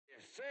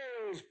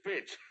sales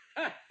pitch.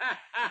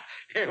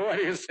 Hey, what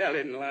are you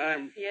selling,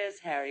 Lime? Yes,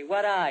 Harry,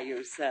 what are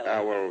you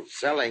selling?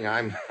 Selling,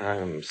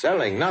 I'm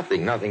selling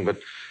nothing but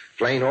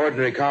plain,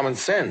 ordinary common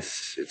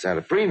sense. It's at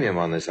a premium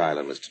on this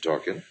island, Mr.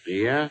 Torkin.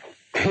 Yeah?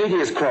 Haiti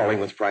is crawling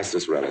with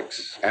priceless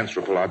relics,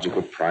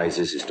 anthropological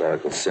prizes,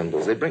 historical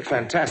symbols. They bring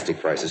fantastic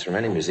prices from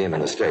any museum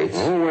in the States.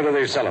 Oh, where do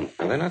they sell them?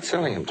 And they're not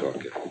selling them,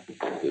 Torkin.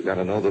 You've got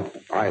to know the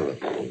island.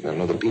 You've got to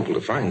know the people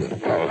to find them.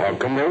 Well, how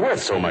come they're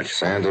worth so much?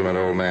 Sentiment,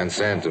 old man,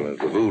 sentiment.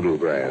 The voodoo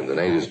brand. The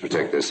natives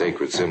protect their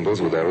sacred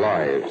symbols with their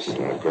lives.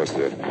 And, of course,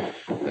 they're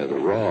the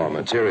raw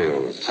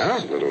materials.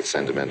 Huh? Little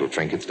sentimental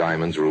trinkets,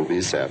 diamonds,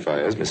 rubies,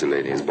 sapphires,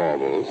 miscellaneous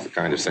baubles. The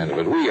kind of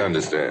sentiment we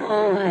understand.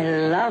 Oh, I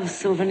love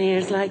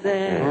souvenirs like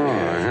that.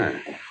 Oh,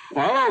 uh-huh.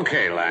 Well,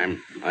 okay,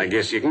 Lime. I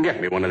guess you can get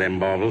me one of them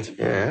baubles.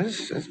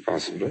 Yes, that's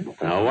possibly.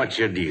 Now, what's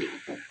your deal?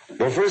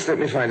 Well, first, let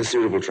me find a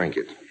suitable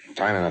trinket.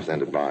 Time enough then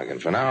to bargain.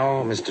 For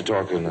now, Mr.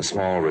 Torkin, a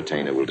small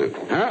retainer will do.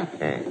 Huh?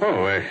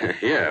 Oh,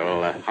 yeah,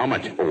 well, how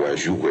much? Oh,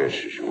 as you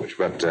wish.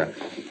 But,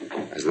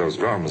 as those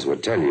drums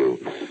would tell you,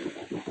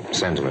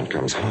 sentiment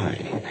comes high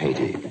in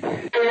Haiti.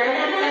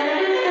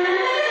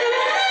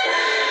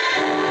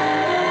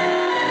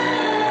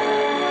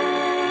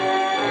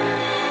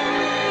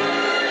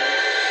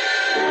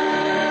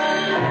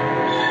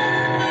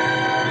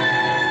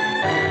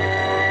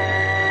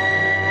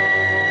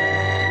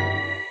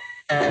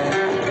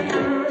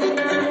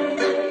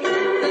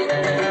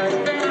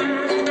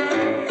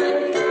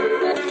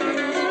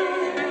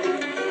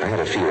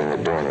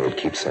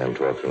 Keep Sam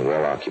Torkin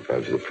well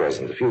occupied for the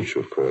present. The future,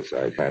 of course,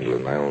 I'd handle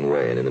in my own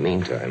way. And in the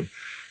meantime,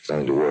 there's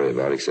nothing to worry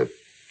about except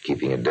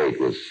keeping a date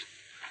with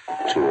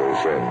two old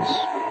friends.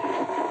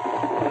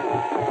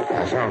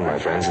 I found my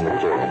friends in the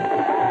clearing.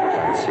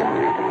 Fancy and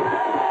Gregory,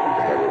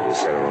 the head of the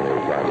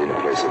ceremonial party in a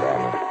place of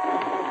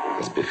honor,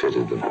 as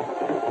befitted them.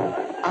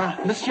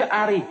 Monsieur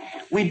Harry,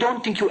 we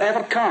don't think you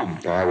ever come.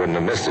 Oh, I wouldn't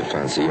have missed it,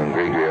 Fancy. You and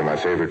Gregory are my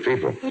favorite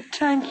people. Oh,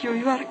 thank you.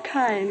 You are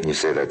kind. You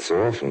say that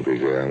so often,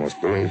 Gregory, I almost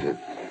believe it.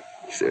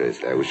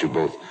 Seriously, I wish you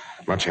both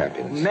much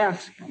happiness.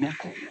 Merci.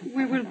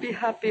 We will be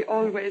happy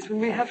always when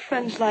we have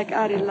friends like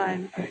Ari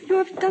Lime. You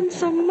have done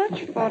so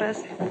much for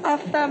us. Our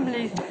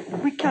families,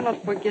 we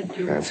cannot forget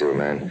you. Fancy, old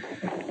man,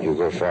 you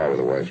go far with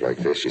a wife like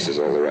this. She says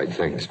all the right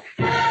things.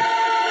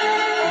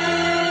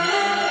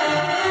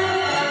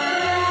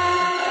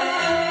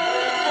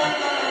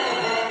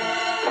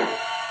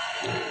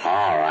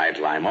 All right,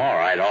 Lime, all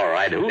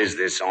right. Who is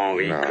this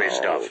Henri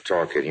Christophe?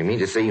 Torkin, you mean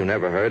to say you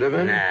never heard of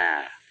him?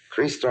 Nah.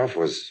 Christophe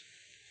was...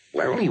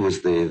 Well, he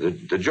was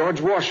the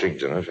George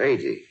Washington of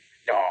Haiti.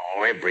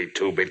 Oh, every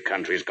two-bit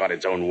country's got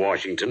its own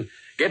Washington.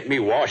 Get me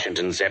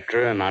Washington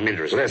scepter, and I'm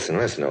interested.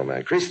 Listen, old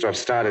man. Christophe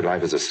started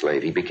life as a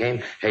slave. He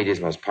became Haiti's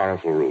most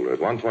powerful ruler. At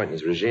one point in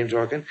his regime,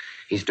 Torkin,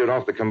 he stood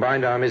off the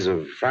combined armies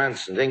of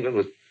France and England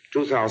with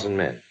 2,000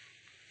 men.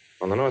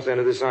 On the north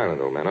end of this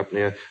island, old man, up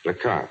near Le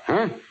Cap.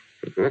 Huh?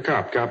 Le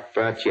Cap,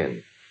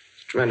 Cap-Tien.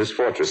 It's a tremendous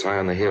fortress high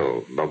on the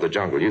hill above the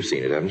jungle. You've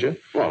seen it, haven't you?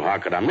 Well, how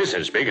could I miss it?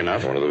 It's big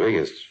enough. One of the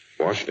biggest.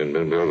 Washington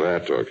didn't build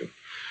that, Torkin.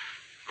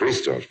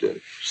 Christophe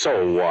did.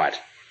 So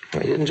what? He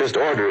didn't just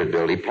order it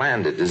built. He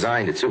planned it,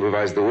 designed it,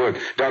 supervised the work,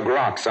 dug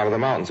rocks out of the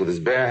mountains with his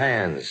bare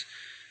hands.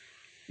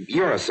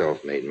 You're a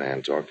self-made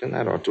man, Torkin.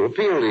 That ought to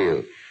appeal to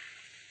you.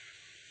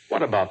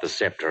 What about the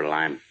scepter,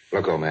 Lime?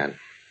 Look, old man,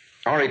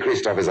 Henri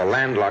Christophe is a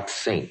landlocked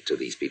saint to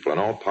these people, an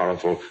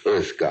all-powerful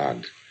earth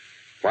god.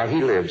 While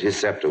he lived, his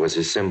scepter was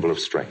his symbol of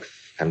strength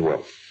and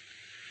wealth.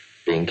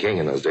 Being king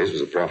in those days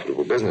was a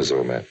profitable business,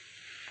 old man.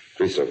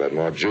 Christophe had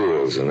more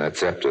jewels in that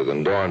scepter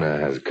than Dorna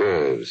has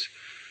curves.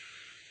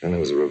 Then there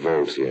was a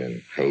revolt here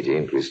in Haiti,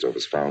 and Christophe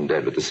was found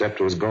dead, but the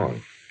scepter was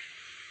gone.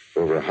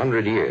 For over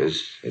 100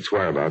 years, its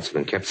whereabouts have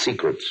been kept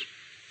secret.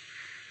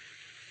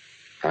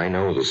 I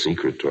know the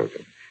secret,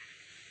 Torkin.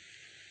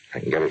 I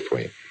can get it for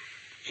you.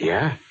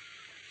 Yeah?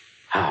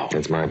 How?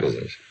 It's my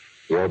business.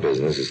 Your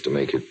business is to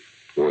make it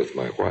worth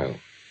my while.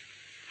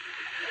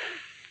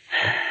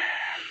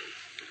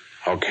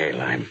 Okay,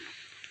 Lime.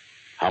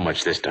 How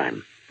much this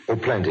time? Oh,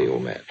 plenty,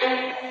 old man.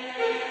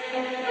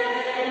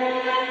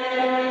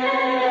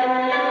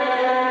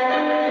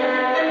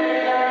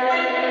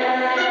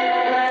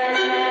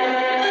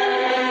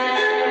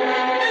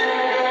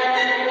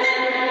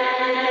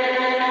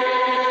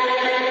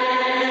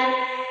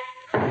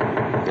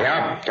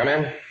 Yeah, come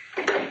in.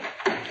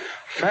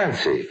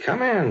 Fancy.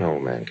 Come in,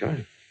 old man, come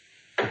in.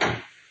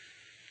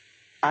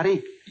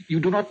 Ari, you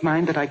do not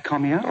mind that I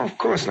come here? Oh, of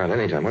course not.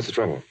 Anytime. What's the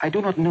trouble? I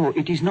do not know.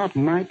 It is not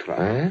my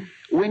trouble. Eh?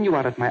 When you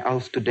are at my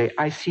house today,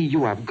 I see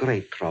you have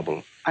great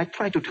trouble. I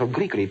try to tell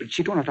Gregory, but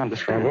she do not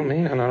understand. Trouble?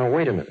 Me? No,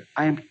 wait a minute.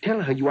 I am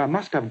tell her you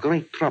must have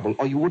great trouble,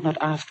 or you would not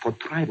ask for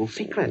tribal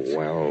secrets.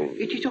 Well...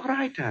 It is all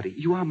right, Ari.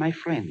 You are my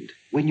friend.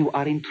 When you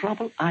are in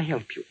trouble, I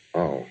help you.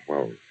 Oh,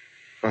 well...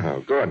 Oh,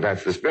 good.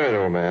 That's the spirit,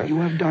 old man.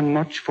 You have done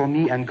much for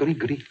me and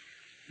Gregory.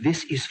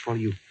 This is for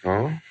you.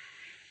 Oh?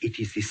 It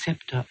is the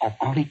scepter of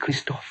Henri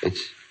Christophe.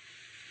 It's...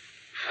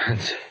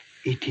 Fancy.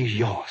 It is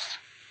yours.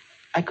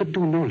 I could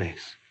do no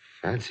less.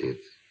 Fancy,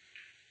 it's...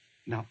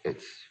 Now,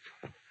 It's...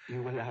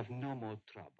 you will have no more trouble.